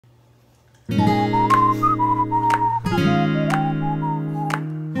Hi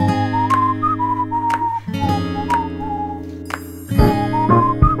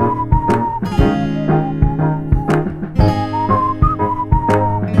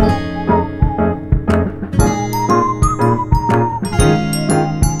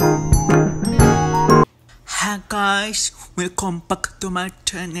guys, welcome back to my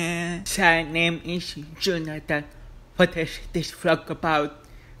channel. My name is Jonathan. What is this vlog about?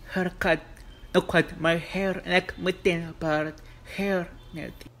 Haircut. Look at my hair like nothing about hair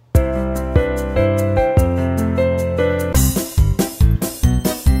nothing.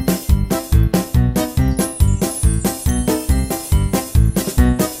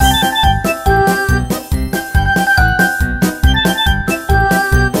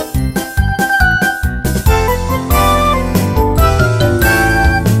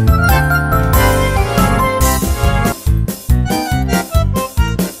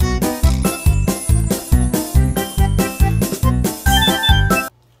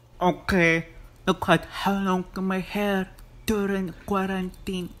 Okay, look at how long my hair during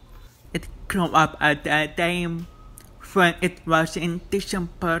quarantine. It grew up at that time when it was in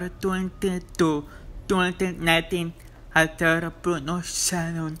December 22, 2019 at the BRUNO'S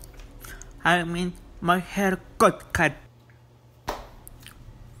Salon. I mean, my hair got cut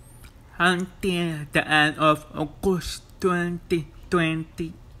until the end of August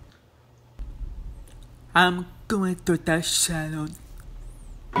 2020. I'm going to the salon.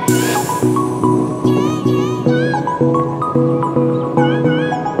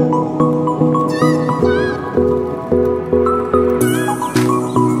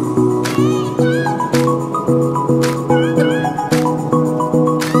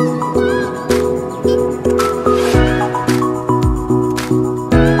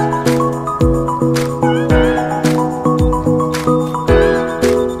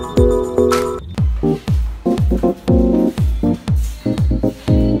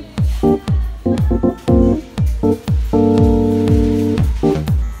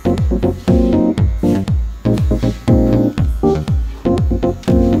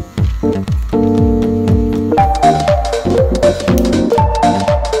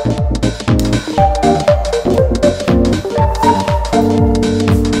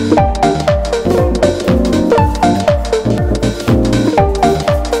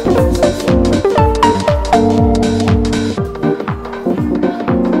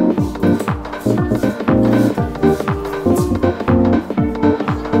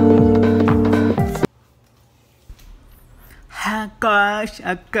 Hi guys,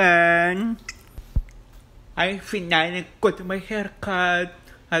 again. I finally got my haircut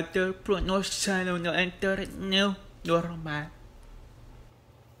at the BRUNO'S Salon to enter new normal.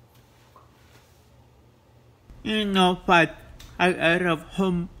 You know what? I arrived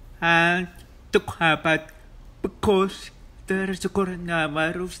home and took a bath because there's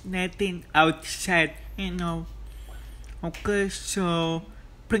coronavirus nothing outside, you know. Okay, so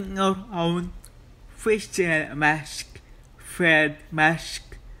bring your own facial mask, face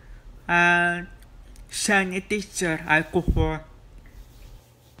mask, and sanitizer alcohol.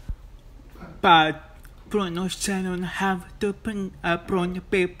 But BRUNO'S Salon have to bring a brown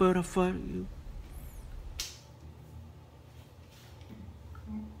paper for you.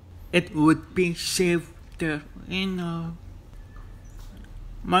 It would be safer, you know.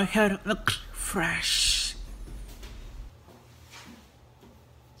 My hair looks fresh.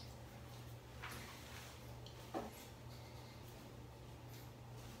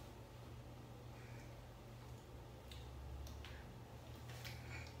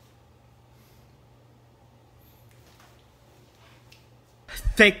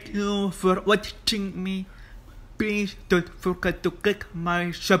 Thank you for watching me. Please don't forget to click my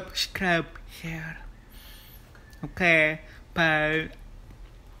subscribe here. Okay, bye.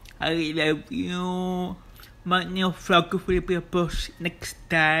 I love you. My new vlog will be posted next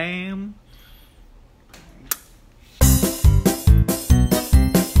time.